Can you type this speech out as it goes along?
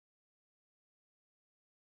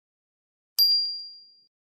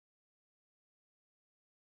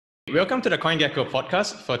Welcome to the CoinGecko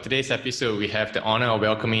podcast. For today's episode, we have the honor of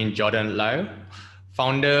welcoming Jordan Lyall,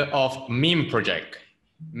 founder of Meme Project.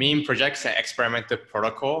 Meme Project is an experimental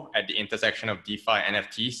protocol at the intersection of DeFi and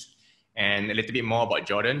NFTs. And a little bit more about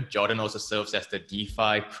Jordan. Jordan also serves as the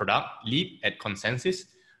DeFi product lead at Consensus,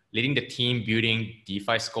 leading the team building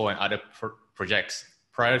DeFi Score and other projects.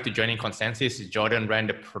 Prior to joining Consensus, Jordan ran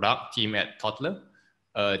the product team at Toddler,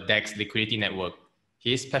 a DEX liquidity network.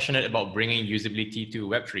 He is passionate about bringing usability to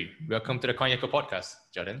Web3. Welcome to the CoinGecko podcast,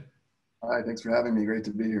 Jordan. Hi, thanks for having me. Great to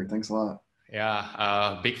be here. Thanks a lot.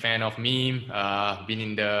 Yeah, big fan of Meme. Been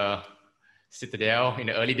in the Citadel in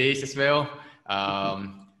the early days as well.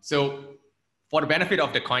 So for the benefit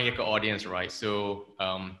of the CoinGecko audience, right? So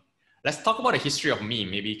let's talk about the history of Meme.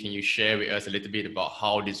 Maybe can you share with us a little bit about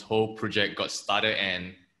how this whole project got started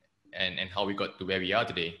and how we got to where we are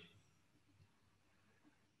today?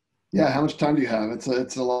 Yeah, how much time do you have?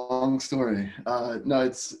 It's a long story. No,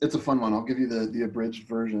 it's a fun one. I'll give you the abridged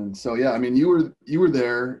version. So yeah, I mean, you were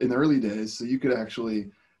there in the early days, so you could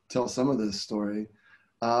actually tell some of this story.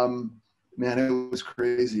 Man, it was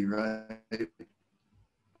crazy, right?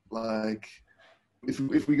 Like,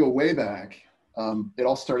 if we go way back, it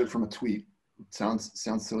all started from a tweet. It sounds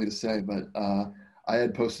silly to say, but I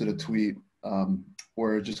had posted a tweet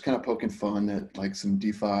where just kind of poking fun at like some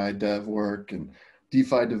DeFi dev work and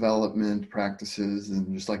DeFi development practices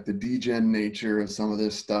and just like the degen nature of some of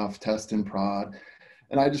this stuff, test and prod.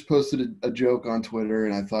 And I just posted a joke on Twitter,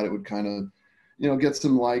 and I thought it would kind of, get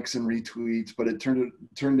some likes and retweets, but it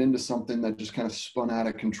turned into something that just kind of spun out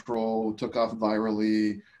of control, took off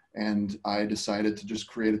virally. And I decided to just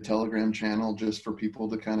create a Telegram channel just for people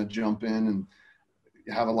to kind of jump in and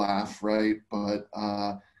have a laugh, right? But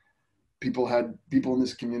people in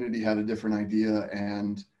this community had a different idea,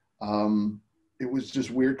 and it was just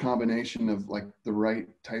weird combination of like the right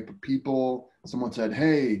type of people. Someone said,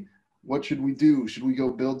 "Hey, what should we do? Should we go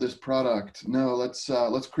build this product? No, let's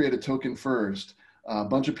create a token first." A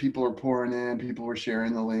bunch of people are pouring in. People were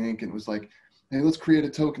sharing the link, and it was like, "Hey, let's create a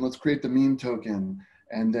token. Let's create the meme token."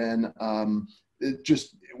 And then it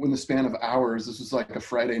just, in the span of hours, this was like a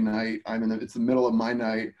Friday night. It's the middle of my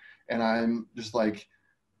night, and I'm just like,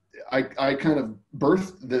 I kind of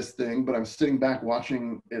birthed this thing, but I'm sitting back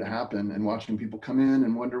watching it happen and watching people come in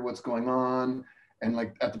and wonder what's going on. And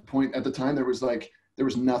like at the time, there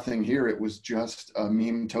was nothing here. It was just a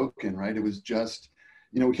meme token, right? It was just,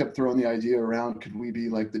 we kept throwing the idea around, could we be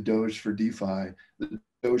like the Doge for DeFi, the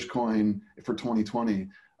Dogecoin for 2020?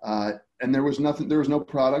 And there was nothing, there was no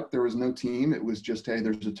product, there was no team. It was just, hey,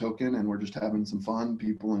 there's a token and we're just having some fun,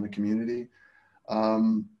 people in the community.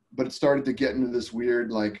 But it started to get into this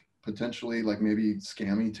weird, like potentially like maybe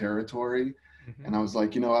scammy territory. Mm-hmm. And I was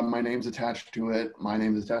like, my name's attached to it. My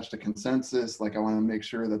name's attached to Consensus. Like, I want to make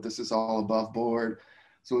sure that this is all above board.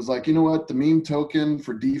 So it was like, what? The meme token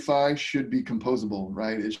for DeFi should be composable,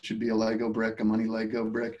 right? It should be a Lego brick, a money Lego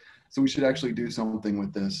brick. So we should actually do something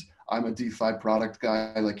with this. I'm a DeFi product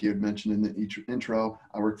guy, like you had mentioned in the intro.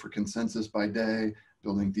 I work for Consensus by day,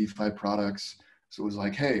 building DeFi products. So it was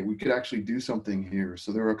like, hey, we could actually do something here.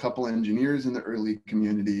 So there were a couple of engineers in the early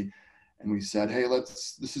community, and we said, hey,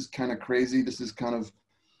 this is kind of crazy. This is kind of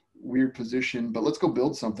weird position, but let's go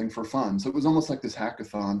build something for fun. So it was almost like this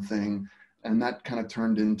hackathon thing. And that kind of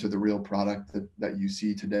turned into the real product that you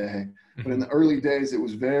see today. Mm-hmm. But in the early days, it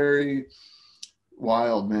was very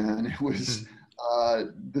wild, man. It was,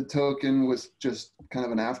 the token was just kind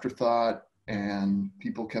of an afterthought, and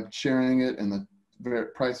people kept sharing it, and the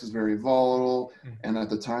price was very volatile. Mm-hmm. And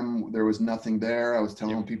at the time there was nothing there. I was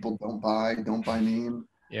telling people, don't buy meme.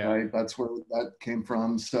 Yeah. Right. That's where that came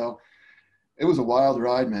from. So it was a wild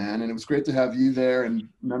ride, man. And it was great to have you there and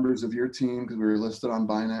members of your team, because we were listed on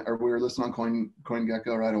Binance, or we were listed on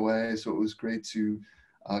CoinGecko right away. So it was great to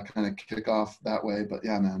kind of kick off that way. But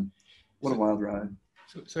yeah, man, what a wild ride.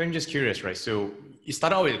 So I'm just curious, right? So you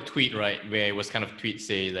started out with a tweet, right? Where it was kind of tweet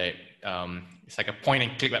say that it's like a point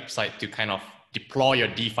and click website to kind of deploy your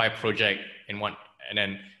DeFi project in one, and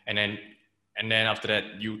then after that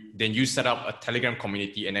you set up a Telegram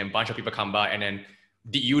community, and then a bunch of people come by, and then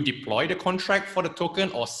did you deploy the contract for the token,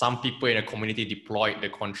 or some people in the community deployed the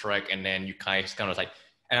contract, and then you guys kind of like,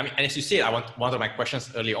 and as you said, one of my questions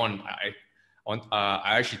early on,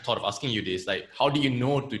 I actually thought of asking you this, like, how do you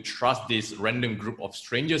know to trust this random group of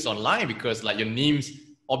strangers online? Because like your name's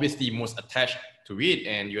obviously most attached to it,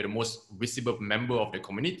 and you're the most visible member of the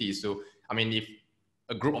community. So I mean, if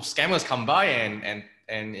a group of scammers come by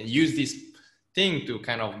and use this thing to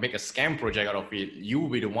kind of make a scam project out of it, you will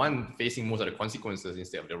be the one facing most of the consequences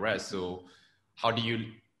instead of the rest. So how do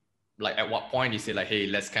you, like, at what point you say like, hey,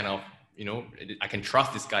 let's kind of, I can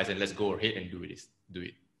trust these guys and let's go ahead and do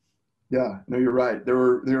it? Yeah, no, you're right. There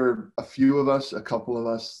were a few of us, a couple of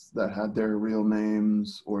us that had their real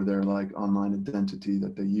names or their like online identity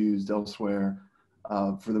that they used elsewhere.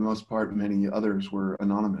 For the most part, many others were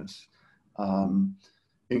anonymous, um,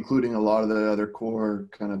 including a lot of the other core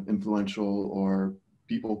kind of influential or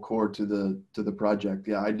people core to the project.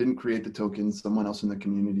 Yeah, I didn't create the tokens; someone else in the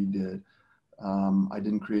community did. I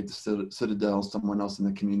didn't create the Citadel; someone else in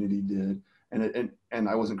the community did. And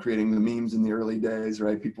I wasn't creating the memes in the early days,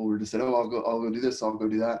 right? People were just saying, "Oh, I'll go do this, I'll go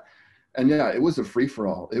do that," and yeah, it was a free for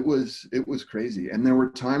all. It was crazy, and there were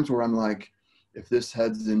times where I'm like, if this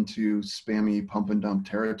heads into spammy pump and dump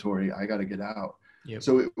territory, I got to get out. Yep.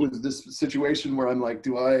 So it was this situation where I'm like,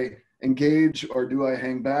 do I engage or do I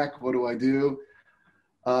hang back? What do I do?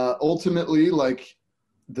 Ultimately, like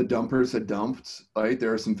the dumpers had dumped, right?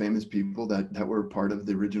 There are some famous people that were part of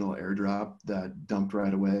the original airdrop that dumped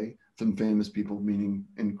right away. Some famous people, meaning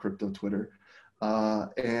in crypto Twitter.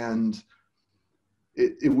 And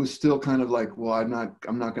it was still kind of like, well, I'm not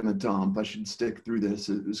going to dump. I should stick through this.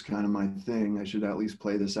 It was kind of my thing. I should at least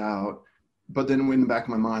play this out. But then in the back of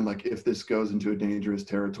my mind, like if this goes into a dangerous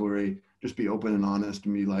territory, just be open and honest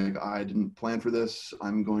and be like, I didn't plan for this.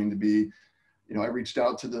 I'm going to be, I reached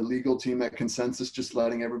out to the legal team at Consensus, just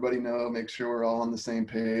letting everybody know, make sure we're all on the same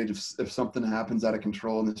page. If something happens out of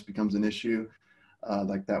control and this becomes an issue,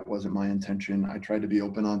 like that wasn't my intention. I tried to be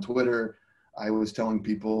open on Twitter. I was telling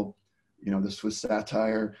people, this was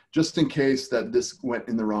satire, just in case that this went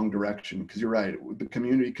in the wrong direction. Because you're right, the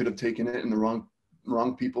community could have taken it, and the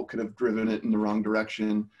wrong people could have driven it in the wrong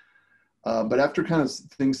direction. But after kind of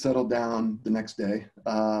things settled down the next day,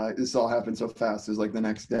 this all happened so fast. It was like the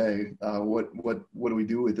next day, what do we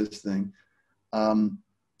do with this thing?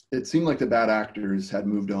 It seemed like the bad actors had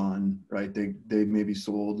moved on, right? They maybe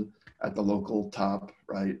sold at the local top,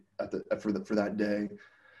 right, for that day.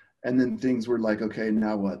 And then things were like, okay,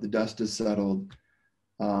 now what? The dust is settled.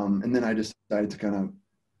 And then I decided to kind of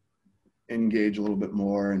engage a little bit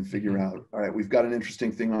more and figure out, all right, we've got an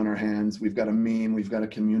interesting thing on our hands. We've got a meme, we've got a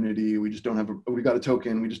community. We got a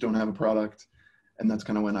token. We just don't have a product. And that's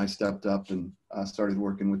kind of when I stepped up and started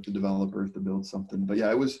working with the developers to build something. But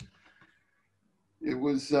yeah, it was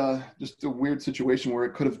just a weird situation where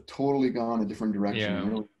it could have totally gone a different direction. Yeah.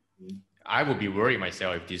 Really. I would be worried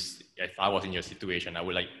myself if I was in your situation. I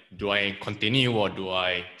would like, do I continue or do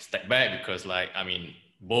I step back? Because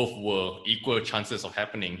both were equal chances of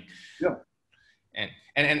happening. Yeah.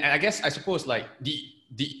 And I guess I suppose like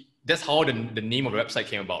that's how the name of the website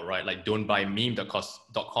came about, right? Like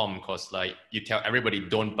don'tbuymeme.com, because like you tell everybody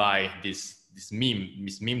don't buy this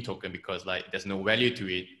meme token because like there's no value to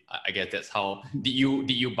it. I guess that's how. Did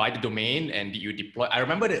you buy the domain and did you deploy? I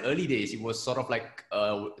remember the early days, it was sort of like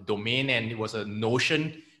a domain and it was a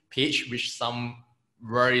Notion page with some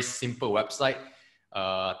very simple website,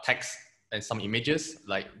 text and some images.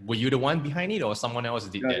 Like, were you the one behind it or someone else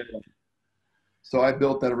did that? Yeah. So I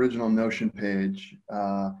built that original Notion page,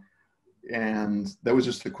 and that was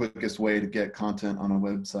just the quickest way to get content on a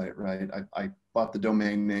website, right? I bought the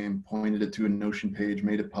domain name, pointed it to a Notion page,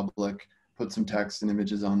 made it public, put some text and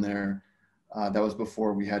images on there. That was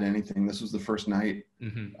before we had anything. This was the first night,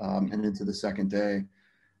 and into the second day.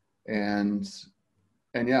 And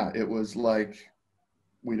yeah, it was like,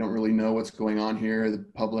 we don't really know what's going on here. The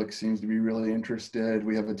public seems to be really interested.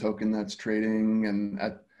 We have a token that's trading. And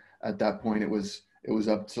at that point, it was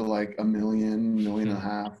up to like $1 million, $1.5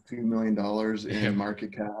 million, $2 million in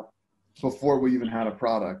market cap before we even had a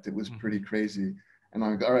product. It was pretty crazy. And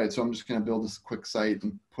I'm like, all right, so I'm just going to build this quick site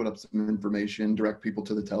and put up some information, direct people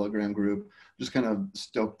to the Telegram group, just kind of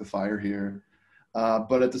stoke the fire here.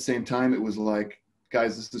 But at the same time, it was like,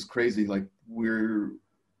 guys, this is crazy. Like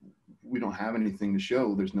we don't have anything to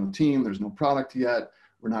show. There's no team, there's no product yet.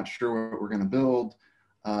 We're not sure what we're going to build.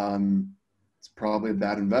 It's probably a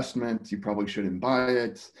bad investment. You probably shouldn't buy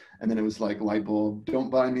it. And then it was like light bulb,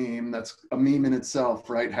 don't buy meme. That's a meme in itself,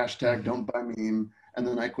 right? Hashtag don't buy meme. And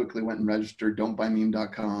then I quickly went and registered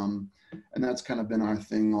don'tbuymeme.com. And that's kind of been our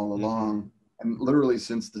thing all along. And literally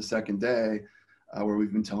since the second day, where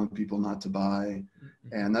we've been telling people not to buy.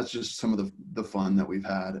 And that's just some of the fun that we've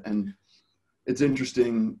had. And it's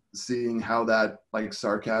interesting seeing how that like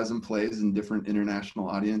sarcasm plays in different international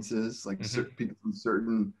audiences, like certain people from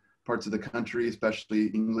certain parts of the country, especially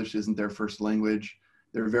English isn't their first language.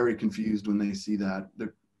 They're very confused when they see that.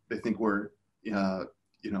 They think we're, they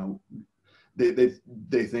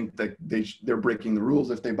think that they're breaking the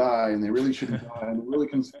rules if they buy, and they really shouldn't buy. And they're really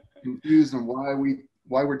confused on why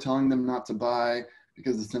we're telling them not to buy,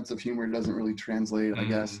 because the sense of humor doesn't really translate, I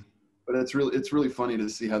guess. But it's really funny to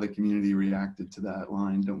see how the community reacted to that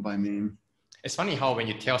line, don't buy meme. It's funny how when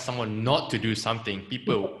you tell someone not to do something,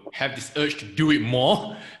 people have this urge to do it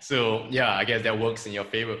more. So yeah, I guess that works in your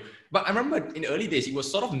favor. But I remember in the early days, it was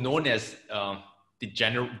sort of known as the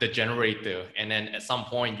generator. And then at some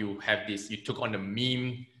point you took on the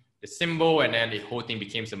meme, the symbol, and then the whole thing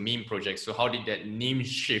became a meme project. So how did that name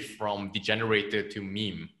shift from DeGenerator to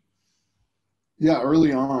meme? Yeah,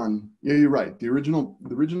 early on, yeah, you're right. The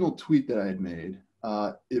original tweet that I had made,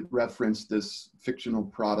 it referenced this fictional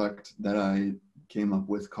product that I came up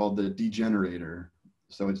with called the DeGenerator.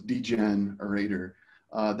 So it's DeGenerator,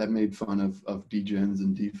 that made fun of degens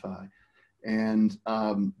and DeFi. And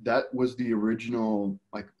that was the original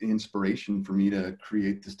like inspiration for me to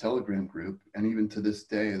create this Telegram group. And even to this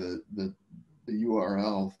day, the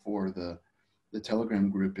URL for the Telegram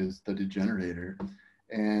group is the DeGenerator.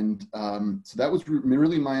 And so that was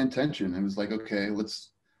really my intention. It was like, okay,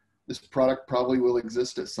 this product probably will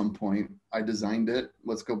exist at some point. I designed it,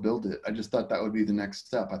 let's go build it. I just thought that would be the next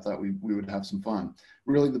step. I thought we would have some fun.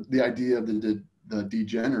 Really, the idea of the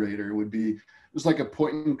DeGenerator would be, it was like a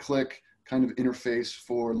point and click kind of interface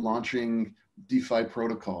for launching DeFi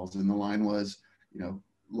protocols. And the line was,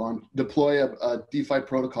 deploy a DeFi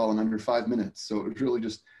protocol in under 5 minutes. So it was really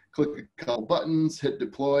just click a couple buttons, hit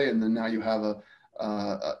deploy, and then now you have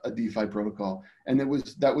a DeFi protocol. And that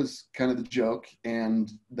was kind of the joke,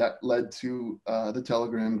 and that led to the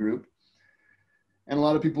Telegram group. And a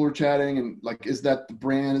lot of people were chatting and like, is that the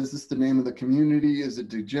brand? Is this the name of the community? Is it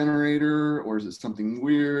DeGenerator, or is it something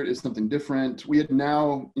weird? Is something different? We had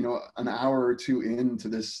now, an hour or two into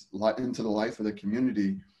the life of the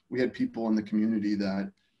community, we had people in the community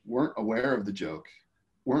that weren't aware of the joke,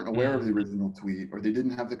 weren't aware of the original tweet, or they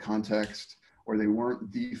didn't have the context, or they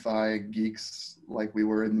weren't DeFi geeks like we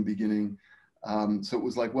were in the beginning. So it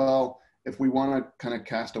was like, well, if we want to kind of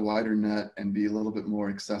cast a wider net and be a little bit more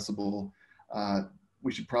accessible,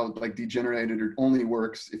 we should probably, like, DeGenerator only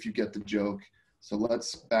works if you get the joke. So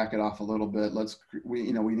let's back it off a little bit.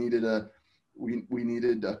 We needed a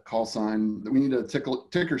call sign. We needed a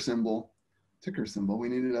ticker symbol. We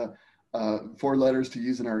needed 4 letters to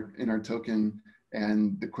use in our token.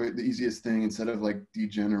 And the easiest thing, instead of like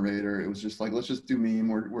DeGenerator, it was just like, let's just do meme.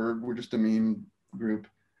 We're just a meme group.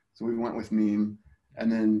 So we went with meme,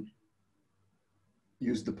 and then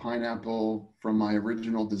used the pineapple from my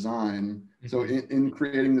original design. So in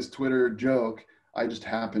creating this Twitter joke, I just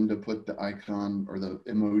happened to put the icon or the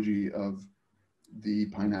emoji of the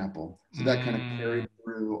pineapple. So that kind of carried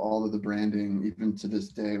through all of the branding. Even to this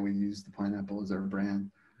day, we use the pineapple as our brand.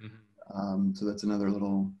 So that's another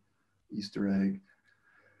little Easter egg.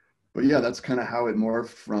 But yeah, that's kind of how it morphed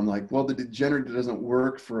from like, well, the DeGenerator doesn't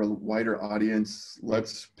work for a wider audience.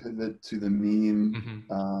 Let's pivot to the meme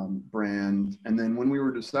brand. And then when we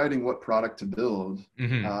were deciding what product to build,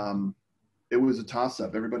 it was a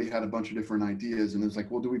toss-up. Everybody had a bunch of different ideas, and it was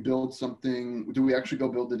like, well, do we build something? Do we actually go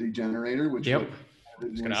build the DeGenerator? Which I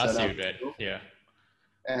was going to ask you that. Yeah.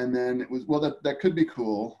 And then it was, well, that could be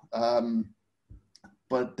cool,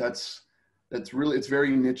 but it's very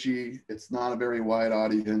niche-y. It's not a very wide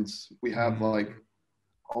audience. We have like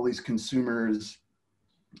all these consumers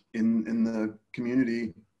in the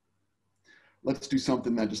community. Let's do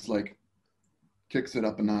something that just like kicks it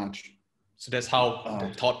up a notch. So that's how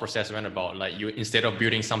the thought process went about. Like, you, instead of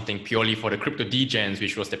building something purely for the crypto degens,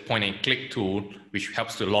 which was the point and click tool, which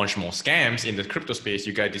helps to launch more scams in the crypto space,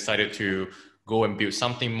 you guys decided to go and build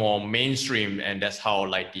something more mainstream. And that's how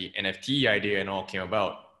like the NFT idea and all came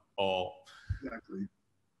about. Exactly.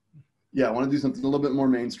 Yeah, I want to do something a little bit more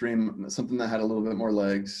mainstream, something that had a little bit more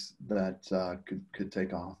legs that could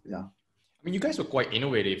take off. Yeah. I mean, you guys were quite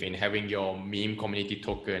innovative in having your meme community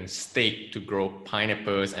token staked to grow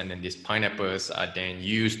pineapples, and then these pineapples are then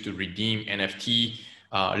used to redeem NFT,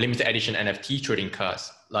 limited edition NFT trading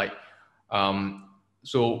cards. Like,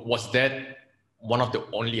 so was that one of the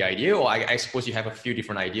only idea, or I suppose you have a few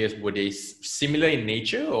different ideas? Were they similar in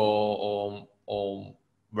nature or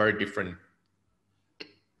very different?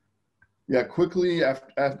 Yeah, quickly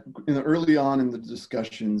early on in the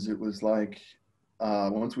discussions, it was like,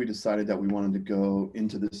 once we decided that we wanted to go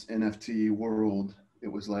into this NFT world, it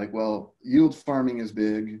was like, well, yield farming is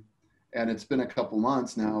big, and it's been a couple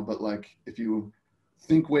months now, but like, if you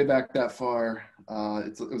think way back that far,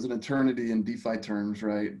 it was an eternity in DeFi terms,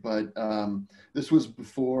 right? But this was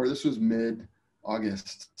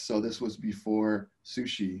mid-August, so this was before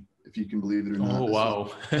sushi, if you can believe it or not. Oh,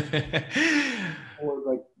 wow. Or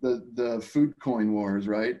like the food coin wars,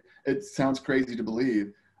 right? It sounds crazy to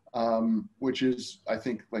believe, which is, I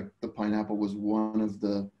think, like the pineapple was one of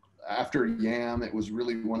the, after yam, it was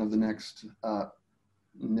really one of the next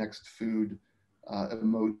food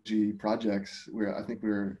emoji projects where I think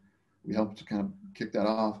we helped to kind of kick that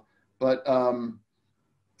off. But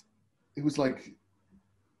it was like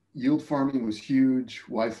yield farming was huge.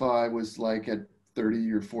 Wi-Fi was like at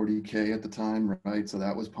 30 or 40K at the time, right? So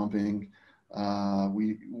that was pumping.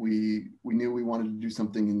 We knew we wanted to do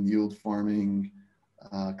something in yield farming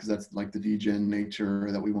because that's like the degen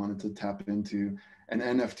nature that we wanted to tap into. And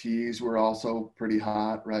NFTs were also pretty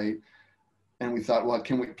hot, right? And we thought, well,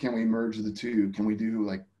 can we merge the two? Can we do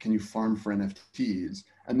like, can you farm for NFTs?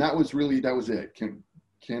 And that was it.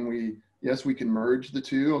 Can we, yes, we can merge the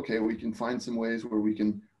two. Okay, we can find some ways where we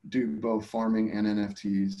can do both farming and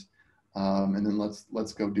NFTs. And then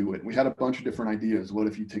let's go do it. We had a bunch of different ideas. What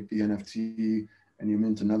if you take the NFT and you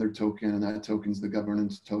mint another token and that token's the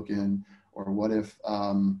governance token? Or what if,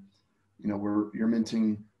 you're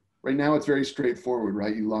minting, right now it's very straightforward,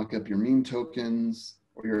 right? You lock up your meme tokens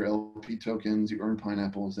or your LP tokens, you earn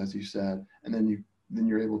pineapples, as you said, and then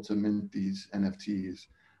you're able to mint these NFTs.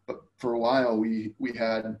 But for a while we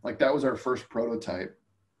had, like, that was our first prototype.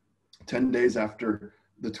 10 days after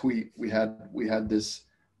the tweet, we had this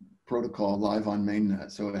protocol live on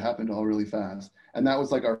mainnet. So it happened all really fast. And that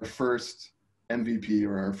was like our first MVP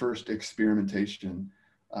or our first experimentation.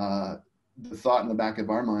 The thought in the back of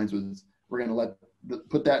our minds was, we're going to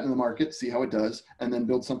put that in the market, see how it does, and then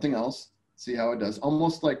build something else, see how it does.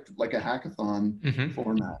 Almost like a hackathon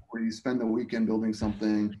format where you spend the weekend building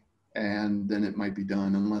something and then it might be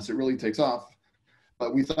done unless it really takes off.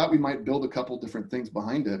 But we thought we might build a couple different things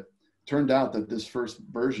behind it. Turned out that this first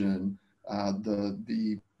version,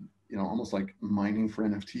 almost like mining for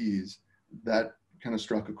NFTs, that kind of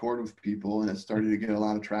struck a chord with people, and it started to get a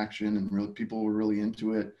lot of traction, and people were really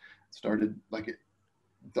into it. The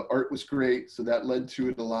art was great, so that led to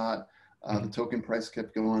it a lot. The token price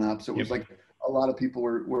kept going up, so it was like a lot of people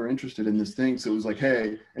were interested in this thing. So it was like,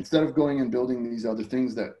 hey, instead of going and building these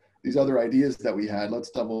other ideas that we had,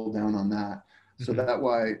 let's double down on that. So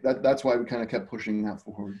that's why we kind of kept pushing that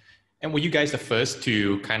forward. And were you guys the first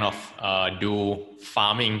to kind of do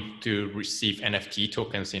farming to receive NFT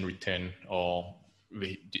tokens in return, or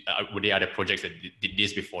were there other projects that did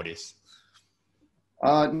this before this?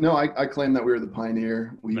 No, I claim that we were the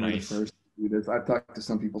pioneer. We were the Nice. first to do this. I've talked to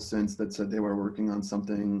some people since that said they were working on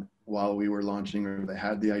something while we were launching, or they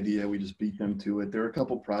had the idea, we just beat them to it. There are a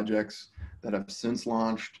couple projects that have since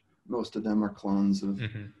launched. Most of them are clones of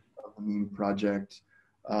the meme project.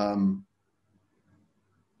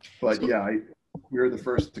 But we were the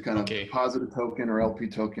first to kind of deposit a token or LP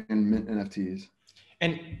token and mint NFTs.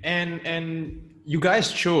 And you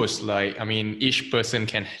guys chose, each person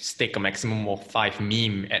can stake a maximum of 5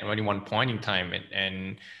 meme at only one point in time.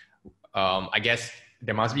 And I guess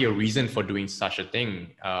there must be a reason for doing such a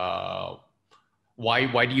thing.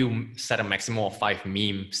 Why do you set a maximum of 5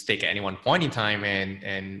 meme stake at any one point in time?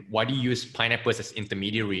 And why do you use pineapples as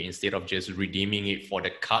intermediary instead of just redeeming it for the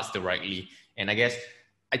cards directly? And I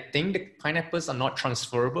think the pineapples are not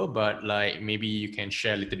transferable, but maybe you can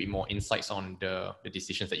share a little bit more insights on the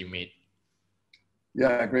decisions that you made.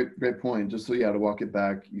 Yeah, great point. Just so to walk it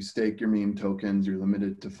back, you stake your meme tokens, you're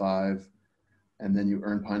limited to 5, and then you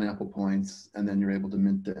earn pineapple points, and then you're able to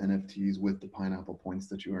mint the NFTs with the pineapple points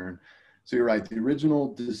that you earn. So you're right, the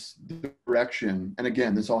original direction, and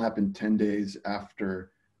again, this all happened 10 days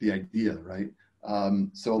after the idea, right?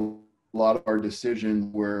 So a lot of our decisions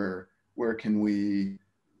were, where can we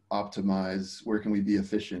optimize, where can we be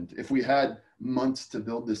efficient? If we had months to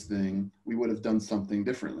build this thing, we would have done something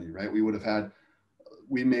differently, right? We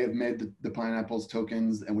may have made the pineapples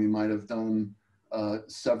tokens, and we might have done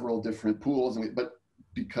several different pools, but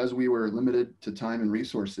because we were limited to time and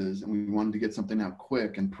resources, and we wanted to get something out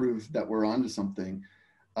quick and prove that we're onto something,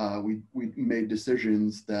 we made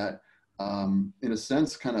decisions that in a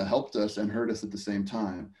sense kind of helped us and hurt us at the same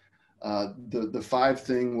time. The 5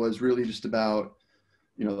 thing was really just about,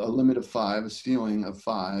 a limit of 5, a ceiling of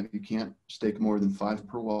 5. You can't stake more than 5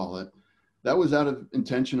 per wallet. That was out of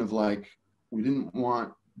intention of we didn't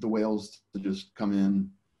want the whales to just come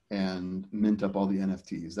in and mint up all the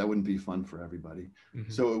NFTs. That wouldn't be fun for everybody.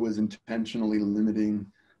 So it was intentionally limiting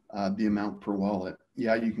the amount per wallet.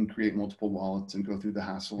 Yeah, you can create multiple wallets and go through the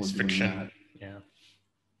hassle of doing that.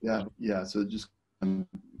 Yeah. So it just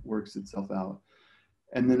works itself out.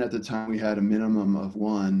 And then at the time we had a minimum of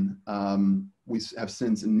 1. We have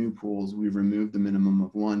since in new pools, we've removed the minimum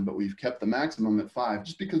of 1, but we've kept the maximum at 5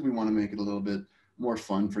 just because we want to make it a little bit more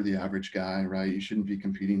fun for the average guy, right? You shouldn't be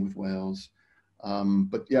competing with whales.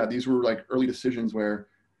 But yeah, these were early decisions where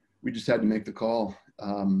we just had to make the call.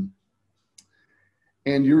 And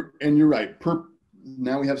you're right.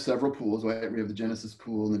 Now we have several pools, right? We have the Genesis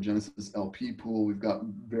pool and the Genesis LP pool. We've got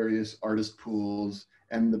various artist pools,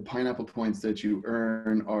 and the pineapple points that you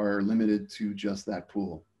earn are limited to just that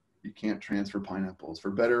pool. You can't transfer pineapples,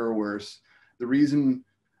 for better or worse. The reason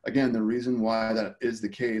why that is the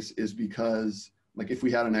case is because, like, if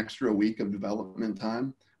we had an extra week of development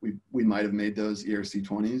time, we might have made those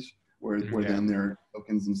ERC20s where then they're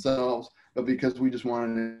tokens themselves. But because we just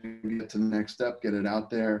wanted to get to the next step, get it out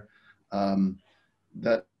there,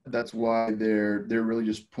 that's why they're really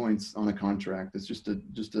just points on a contract. It's just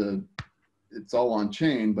it's all on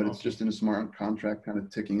chain, but it's just in a smart contract, kind of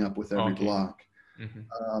ticking up with every block.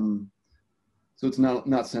 So it's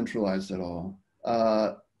not centralized at all.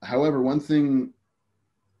 However, one thing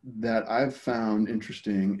that I've found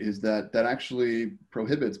interesting is that actually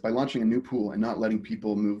prohibits, by launching a new pool and not letting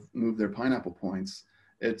people move their pineapple points,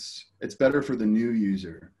 it's better for the new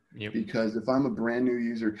user. Because if I'm a brand new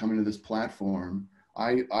user coming to this platform,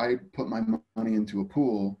 I put my money into a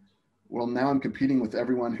pool. Well, now I'm competing with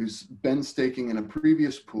everyone who's been staking in a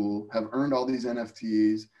previous pool, have earned all these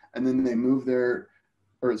NFTs, and then they move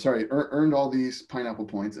earned all these pineapple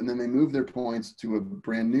points, and then they move their points to a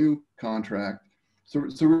brand new contract.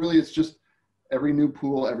 So really, it's just every new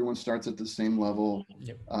pool, everyone starts at the same level.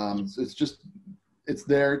 So it's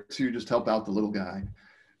there to just help out the little guy.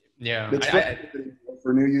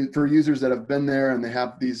 For users that have been there and they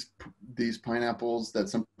have these pineapples that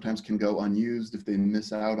sometimes can go unused if they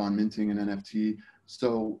miss out on minting an NFT.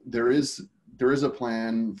 So there is a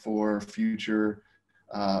plan for future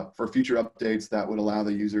updates that would allow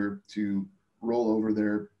the user to roll over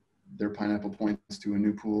their pineapple points to a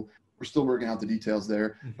new pool. We're still working out the details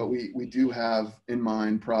there, but we do have in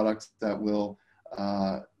mind products that will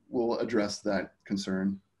address that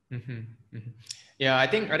concern. Yeah, I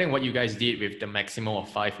think what you guys did with the maximum of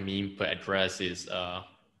 5 meme per address is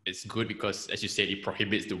good, because, as you said, it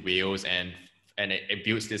prohibits the whales and it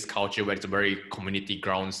builds this culture where it's a very community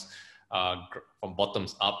grounds from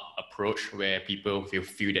bottoms up approach, where people will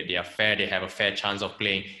feel that they are fair, they have a fair chance of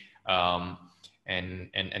playing and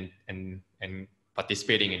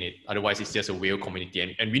participating in it. Otherwise, it's just a whale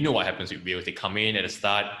community, and we know what happens with whales. They come in at the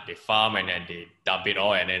start, they farm, and then they dump it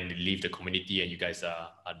all, and then they leave the community, and you guys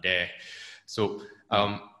are there. So,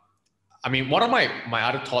 I mean, one of my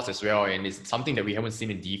other thoughts as well, and it's something that we haven't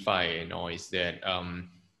seen in DeFi, is that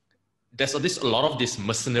there's a lot of this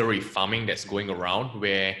mercenary farming that's going around,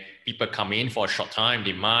 where people come in for a short time,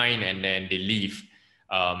 they mine, and then they leave.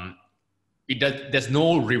 There's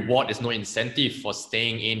no reward, there's no incentive for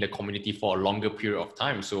staying in the community for a longer period of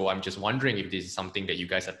time. So I'm just wondering if this is something that you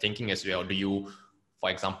guys are thinking as well. Do you, for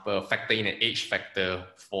example, factor in an age factor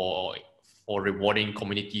for rewarding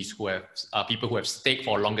communities who have people who have staked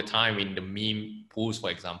for a longer time in the meme pools, for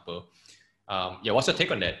example? What's your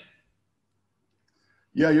take on that?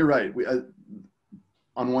 Yeah, you're right.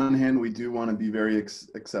 On one hand, we do want to be very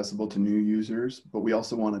accessible to new users, but we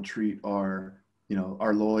also want to treat our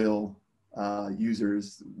loyal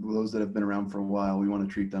users, those that have been around for a while. We want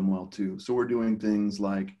to treat them well too. So we're doing things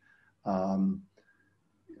like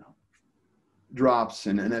drops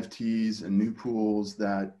and NFTs and new pools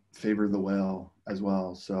that favor the whale as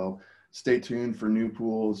well. So stay tuned for new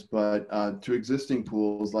pools, but to existing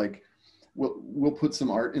pools, like we'll put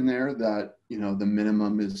some art in there that, the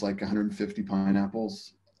minimum is like 150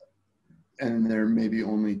 pineapples, and there may be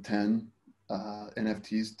only 10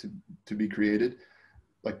 NFTs to be created.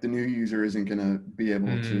 Like, the new user isn't going to be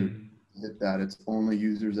able to hit that. It's only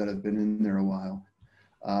users that have been in there a while.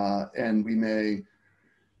 And we may,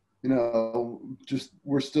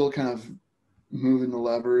 we're still kind of moving the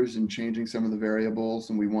levers and changing some of the variables,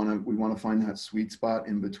 and we want to find that sweet spot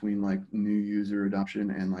in between, like, new user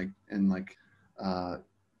adoption and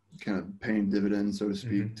kind of paying dividends, so to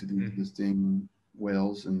speak, to the existing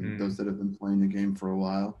whales and those that have been playing the game for a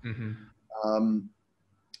while.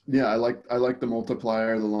 I like the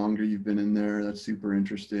multiplier. The longer you've been in there, that's super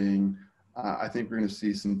interesting. I think we're going to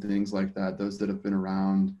see some things like that, those that have been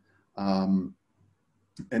around. And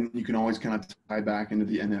you can always kind of tie back into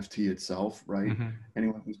the NFT itself, right?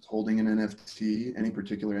 Anyone who's holding an NFT, any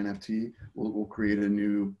particular NFT, will create a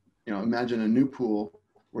new, imagine a new pool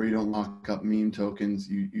where you don't lock up meme tokens,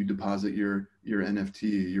 you deposit your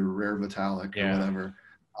NFT, your rare vitalik or whatever.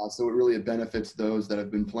 So it benefits those that have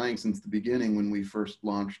been playing since the beginning when we first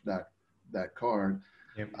launched that card.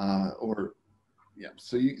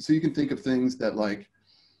 So you can think of things that, like,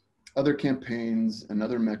 other campaigns and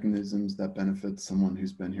other mechanisms that benefit someone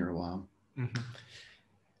who's been here a while.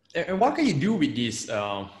 And what can you do with these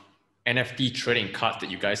NFT trading cards that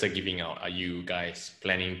you guys are giving out? Are you guys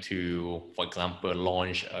planning to, for example,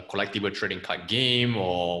 launch a collectible trading card game,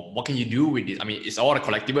 or what can you do with this? I mean, it's all a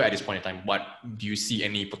collectible at this point in time, but do you see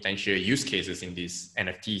any potential use cases in these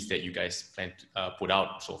NFTs that you guys plan to put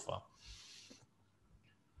out so far?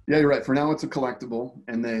 Yeah, you're right. For now, it's a collectible,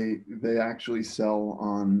 and they actually sell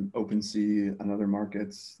on OpenSea and other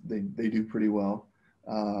markets. They do pretty well.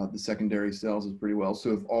 The secondary sales is pretty well.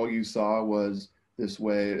 So if all you saw was this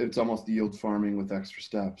way, it's almost yield farming with extra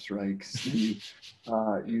steps, right? 'Cause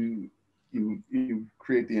you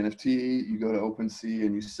create the NFT, you go to OpenSea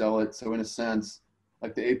and you sell it. So in a sense,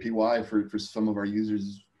 like the APY for some of our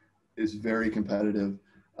users is very competitive.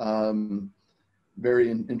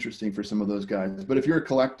 Very interesting for some of those guys. But if you're a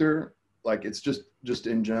collector, like it's just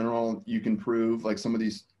in general, you can prove like some of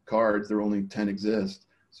these cards, there only 10 exist.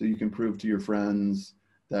 So you can prove to your friends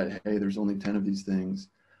that, hey, there's only 10 of these things.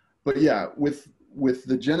 But yeah, with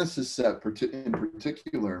the Genesis set in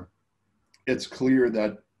particular, it's clear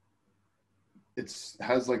that it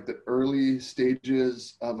has like the early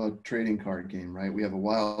stages of a trading card game, right? We have a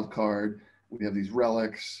wild card, we have these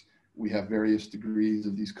relics, we have various degrees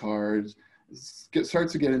of these cards. It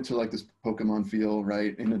starts to get into like this Pokemon feel,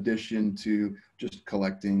 right? In addition to just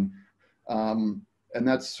collecting. And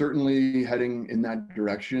that's certainly heading in that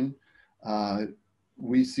direction.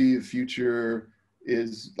 We see the future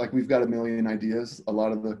is like, we've got a million ideas. A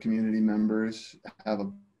lot of the community members have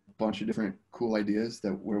a bunch of different cool ideas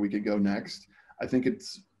that where we could go next. I think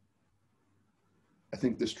this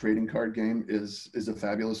trading card game is a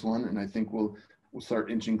fabulous one, and I think we'll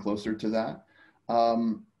start inching closer to that.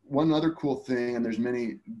 One other cool thing, and there's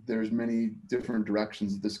many different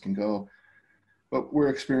directions that this can go, but we're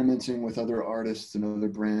experimenting with other artists and other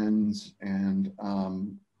brands, and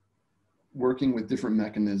working with different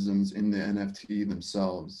mechanisms in the NFT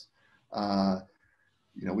themselves.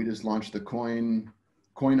 We just launched the coin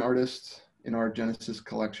artist. In our Genesis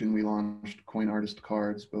collection, we launched coin artist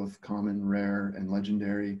cards, both common, rare, and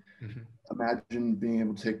legendary. Mm-hmm. Imagine being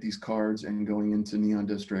able to take these cards and going into Neon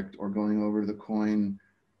District or going over to the coin,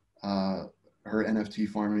 her NFT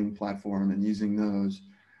farming platform, and using those.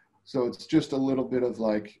 So it's just a little bit of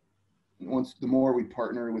like, the more we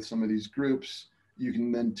partner with some of these groups, you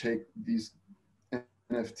can then take these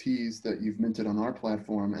NFTs that you've minted on our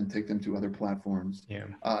platform and take them to other platforms. Yeah.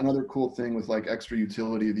 Another cool thing with like extra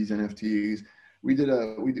utility of these NFTs, we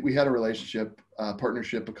had a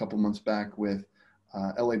partnership a couple months back with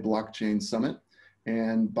LA Blockchain Summit.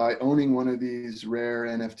 And by owning one of these rare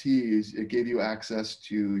NFTs, it gave you access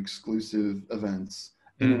to exclusive events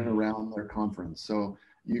in and around their conference. So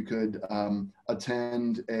you could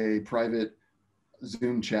attend a private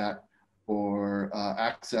Zoom chat or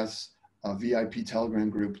access a VIP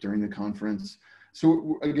Telegram group during the conference.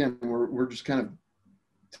 So again, we're just kind of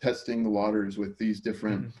testing the waters with these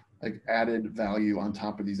different like added value on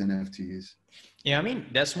top of these NFTs. Yeah, I mean,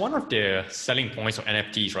 that's one of the selling points of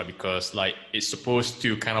NFTs, right? Because like it's supposed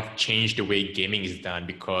to kind of change the way gaming is done,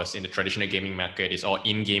 because in the traditional gaming market, it's all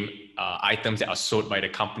in-game items that are sold by the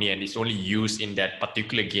company and it's only used in that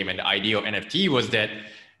particular game. And the idea of NFT was that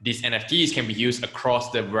these NFTs can be used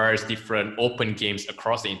across the various different open games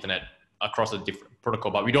across the internet, across a different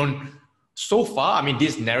protocol. But we don't, so far, I mean,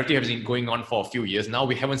 this narrative has been going on for a few years now.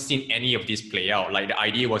 We haven't seen any of this play out. Like the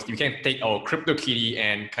idea was you can take our CryptoKitty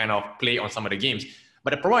and kind of play on some of the games. But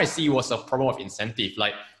the problem I see was a problem of incentive.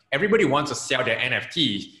 Like everybody wants to sell their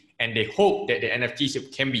NFT and they hope that the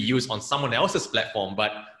NFTs can be used on someone else's platform,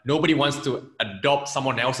 but nobody wants to adopt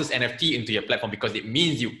someone else's NFT into your platform because it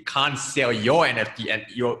means you can't sell your NFT and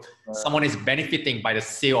someone is benefiting by the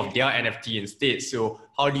sale of their NFT instead. So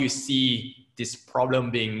how do you see this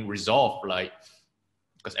problem being resolved? Like,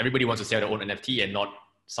 because everybody wants to sell their own NFT and not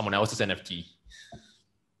someone else's NFT.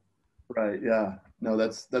 Right. Yeah. No,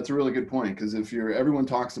 that's a really good point. Because if everyone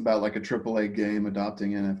talks about like a AAA game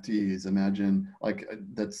adopting NFTs, imagine like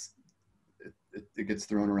it gets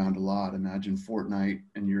thrown around a lot. Imagine Fortnite,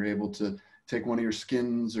 and you're able to take one of your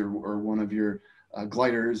skins or one of your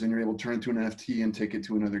gliders, and you're able to turn it to an NFT and take it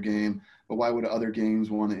to another game. But why would other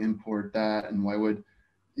games want to import that? And why would,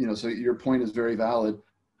 so your point is very valid.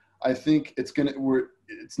 I think it's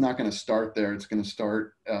not going to start there. It's going to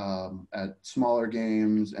start at smaller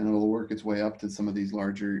games, and it'll work its way up to some of these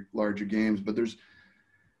larger games. But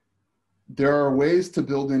there are ways to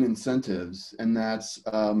build in incentives, and that's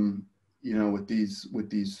with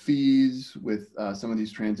these fees, with some of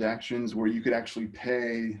these transactions, where you could actually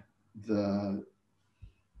pay the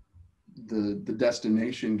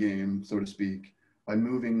destination game, so to speak, by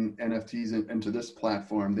moving NFTs into this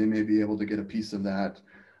platform. They may be able to get a piece of that.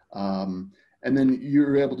 And then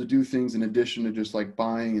you're able to do things in addition to just like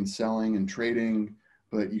buying and selling and trading,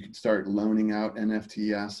 but you could start loaning out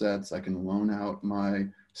NFT assets. I can loan out my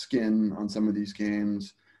skin on some of these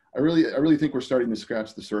games. I really think we're starting to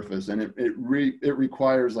scratch the surface, and it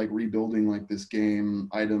requires like rebuilding like this game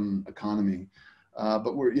item economy.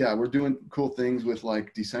 But we're doing cool things with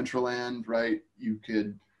like Decentraland, right? You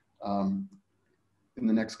could, in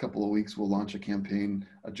the next couple of weeks, we'll launch a campaign,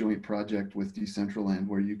 a joint project with Decentraland,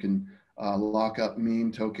 where you can lock up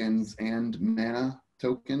meme tokens and mana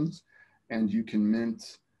tokens, and you can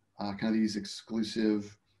mint kind of these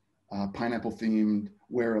exclusive pineapple themed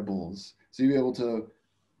wearables. So you'll be able to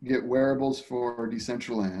get wearables for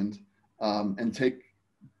Decentraland and take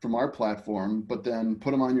from our platform, but then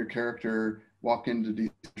put them on your character, walk into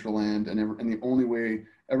Decentraland, and the only way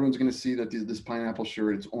everyone's going to see that this pineapple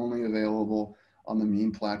shirt, it's only available on the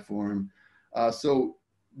meme platform. So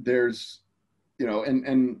there's,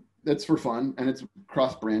 and that's for fun, and it's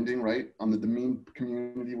cross branding, right? On the meme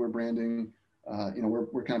community, we're branding,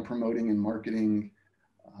 we're kind of promoting and marketing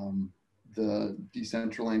the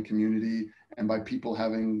Decentraland community, and by people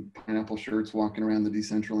having pineapple shirts walking around the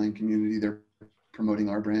Decentraland community, they're promoting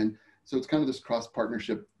our brand. So it's kind of this cross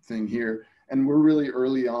partnership thing here, and we're really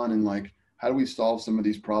early on in like, how do we solve some of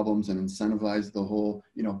these problems and incentivize the whole,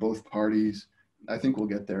 both parties? I think we'll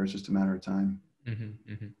get there. It's just a matter of time.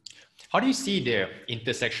 Mm-hmm, mm-hmm. How do you see the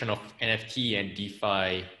intersection of NFT and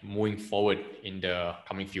DeFi moving forward in the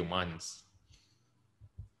coming few months?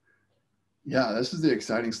 Yeah, this is the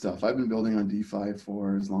exciting stuff. I've been building on DeFi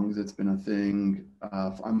for as long as it's been a thing.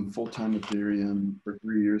 I'm full-time Ethereum for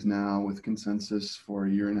 3 years now, with Consensus for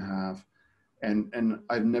 1.5 years. And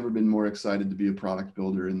I've never been more excited to be a product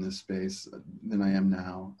builder in this space than I am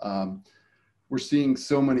now. We're seeing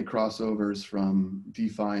so many crossovers from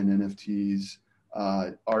DeFi and NFTs.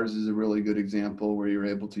 Ours is a really good example where you're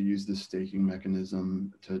able to use this staking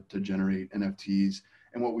mechanism to generate NFTs.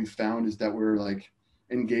 And what we found is that we're like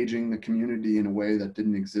engaging the community in a way that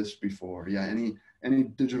didn't exist before. Yeah, any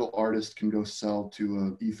digital artist can go sell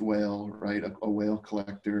to a ETH whale, right? A whale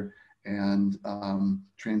collector, and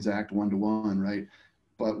transact one-to-one, right?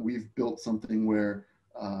 But we've built something where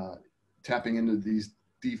tapping into these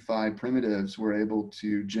DeFi primitives, we're able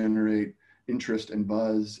to generate interest and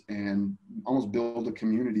buzz and almost build a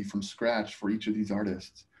community from scratch for each of these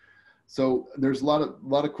artists. So there's a lot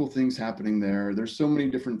of cool things happening there. There's so many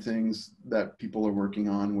different things that people are working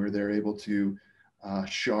on where they're able to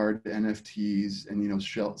shard NFTs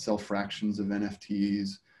and sell fractions of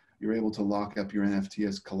NFTs. You're able to lock up your NFT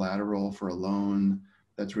as collateral for a loan.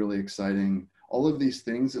 That's really exciting. All of these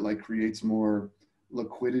things, it like creates more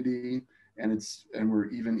liquidity, and we're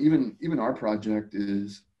even our project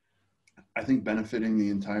is, I think, benefiting the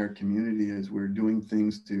entire community as we're doing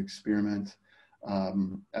things to experiment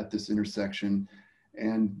at this intersection.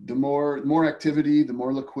 And the more activity, the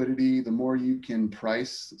more liquidity, the more you can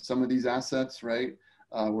price some of these assets, right?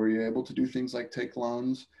 Where you're able to do things like take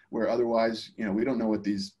loans, where otherwise, we don't know what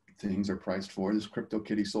these things are priced for. This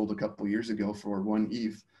CryptoKitty sold a couple years ago for 1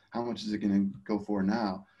 ETH. How much is it going to go for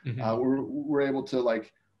now? Mm-hmm. We're able to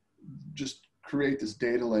like just create this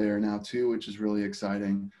data layer now too, which is really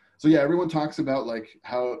exciting. So yeah, everyone talks about like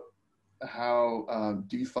how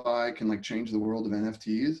DeFi can like change the world of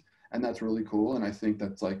NFTs, and that's really cool. And I think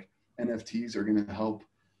that's like NFTs are going to help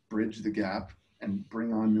bridge the gap and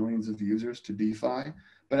bring on millions of users to DeFi.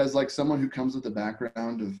 But as like someone who comes with the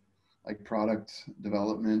background of like product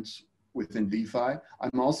development within DeFi,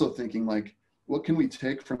 I'm also thinking like, what can we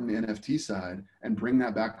take from the NFT side and bring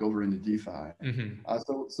that back over into DeFi? Mm-hmm.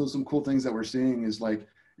 So some cool things that we're seeing is like,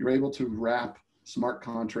 you're able to wrap smart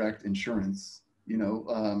contract insurance, you're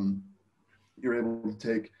able to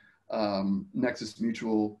take Nexus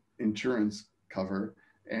Mutual insurance cover,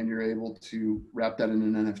 and you're able to wrap that in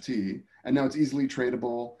an NFT. And now it's easily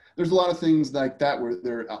tradable. There's a lot of things like that where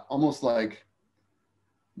they're almost like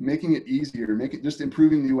making it easier, just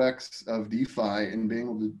improving the UX of DeFi and being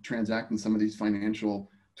able to transact in some of these financial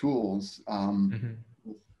tools mm-hmm.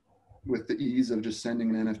 with the ease of just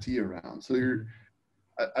sending an NFT around. So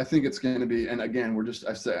I think it's going to be, and again,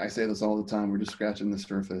 I say this all the time, we're just scratching the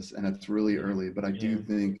surface, and it's really early, but I do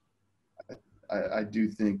think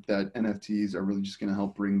that NFTs are really just going to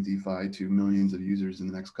help bring DeFi to millions of users in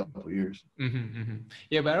the next couple of years. Mm-hmm, mm-hmm.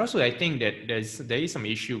 Yeah, but also I think that there is some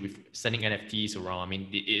issue with sending NFTs around. I mean,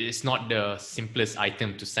 it's not the simplest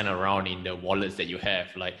item to send around in the wallets that you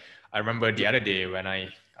have. Like I remember the other day when I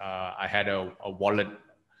had a wallet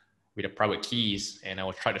with the private keys, and I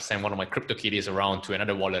was trying to send one of my CryptoKitties around to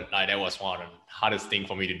another wallet. Like that was one of the hardest thing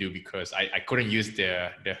for me to do, because I couldn't use I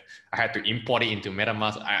had to import it into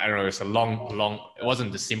MetaMask. I don't know, it's a long, it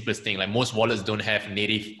wasn't the simplest thing. Like most wallets don't have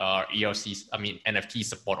native NFT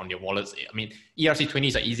support on their wallets. I mean,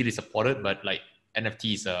 ERC20s are easily supported, but like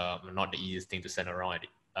NFTs are not the easiest thing to send around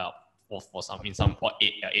for some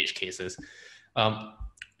edge cases. But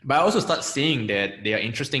I also start seeing that there are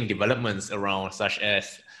interesting developments around, such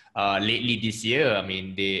as lately this year, I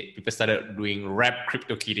mean, people started doing wrap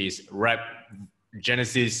CryptoKitties, wrap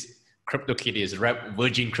Genesis CryptoKitties, wrap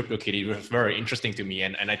Virgin CryptoKitties, which was very interesting to me.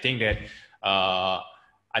 And I think that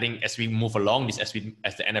I think as we move along, as the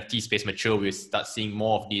NFT space mature, we start seeing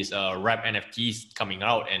more of these wrap NFTs coming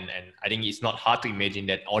out, and I think it's not hard to imagine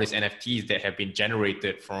that all these NFTs that have been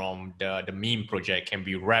generated from the meme project can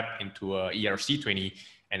be wrapped into a ERC20,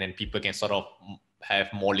 and then people can sort of have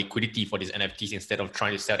more liquidity for these NFTs instead of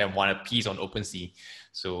trying to sell them one a piece on OpenSea.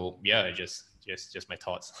 So yeah, just my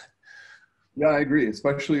thoughts. Yeah, I agree,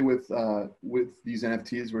 especially with these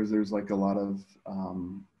NFTs where there's like a lot of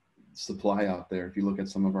supply out there. If you look at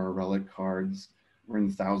some of our relic cards, we're in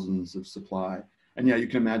thousands of supply. And yeah, you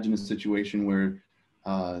can imagine a situation where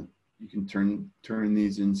you can turn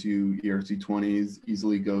these into ERC20s,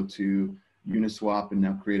 easily go to Uniswap and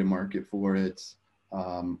now create a market for it.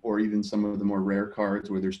 Or even some of the more rare cards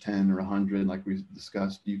where there's 10 or 100, like we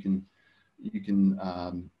discussed, you can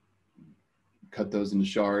cut those into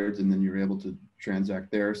shards and then you're able to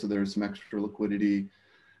transact there. So there's some extra liquidity.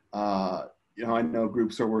 You know, I know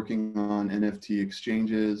groups are working on NFT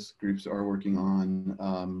exchanges. Groups are working on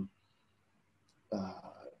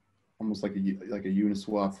almost like a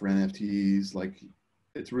Uniswap for NFTs. Like,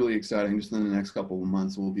 it's really exciting. Just in the next couple of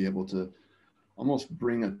months, we'll be able to almost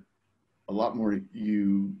bring a lot more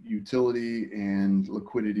utility and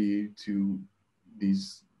liquidity to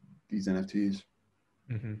these NFTs.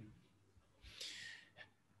 Mm-hmm.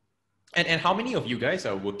 And how many of you guys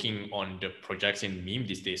are working on the projects in Meme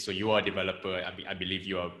these days? So you are a developer. I believe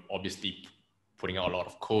you are obviously putting out a lot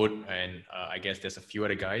of code, and I guess there's a few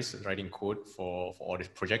other guys writing code for all these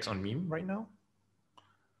projects on Meme right now.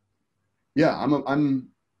 Yeah, I'm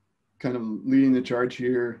kind of leading the charge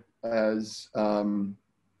here as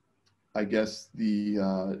I guess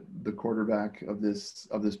the quarterback of this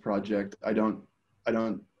project.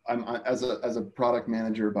 I'm as a product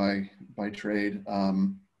manager by trade.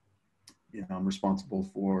 You know, I'm responsible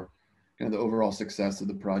for kind of the overall success of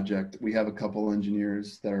the project. We have a couple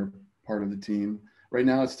engineers that are part of the team. Right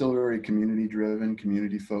now, it's still very community driven,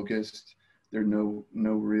 community focused. There's no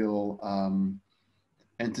real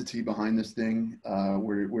entity behind this thing.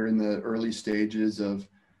 We're in the early stages of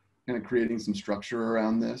kind of creating some structure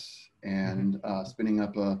around this and spinning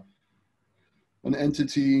up an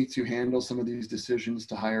entity to handle some of these decisions,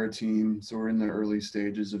 to hire a team. So we're in the early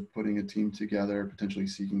stages of putting a team together, potentially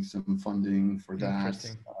seeking some funding for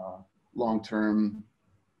that. Long term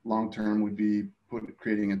would be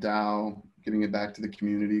creating a DAO, giving it back to the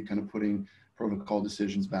community, kind of putting protocol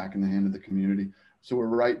decisions back in the hand of the community. So we're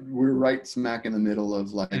right smack in the middle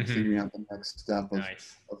of like figuring out the next step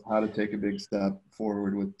of how to take a big step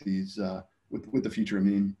forward with these with the future of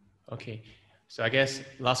Meme. Okay. So I guess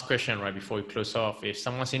last question, right, before we close off, if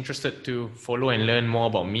someone's interested to follow and learn more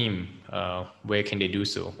about Meme, where can they do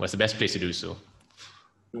so? What's the best place to do so?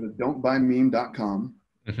 Go to don'tbuymeme.com.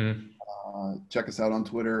 Check us out on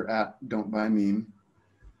Twitter at don'tbuymeme.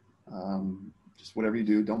 Just whatever you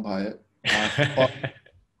do, don't buy it.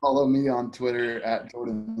 Follow me on Twitter at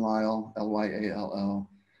Jordan Lyall, Lyall.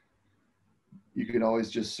 You could always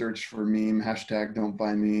just search for meme, hashtag don't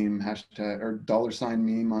buy meme, hashtag or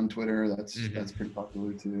 $meme on Twitter. That's pretty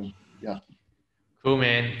popular too. Yeah. Cool,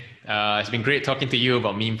 man. It's been great talking to you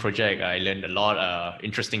about Meme Project. I learned a lot.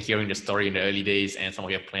 Interesting hearing the story in the early days and some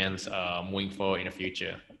of your plans moving forward in the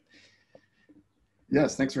future.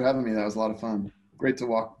 Yes, thanks for having me. That was a lot of fun. Great to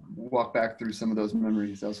walk back through some of those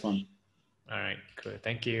memories. That was fun. All right, cool.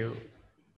 Thank you.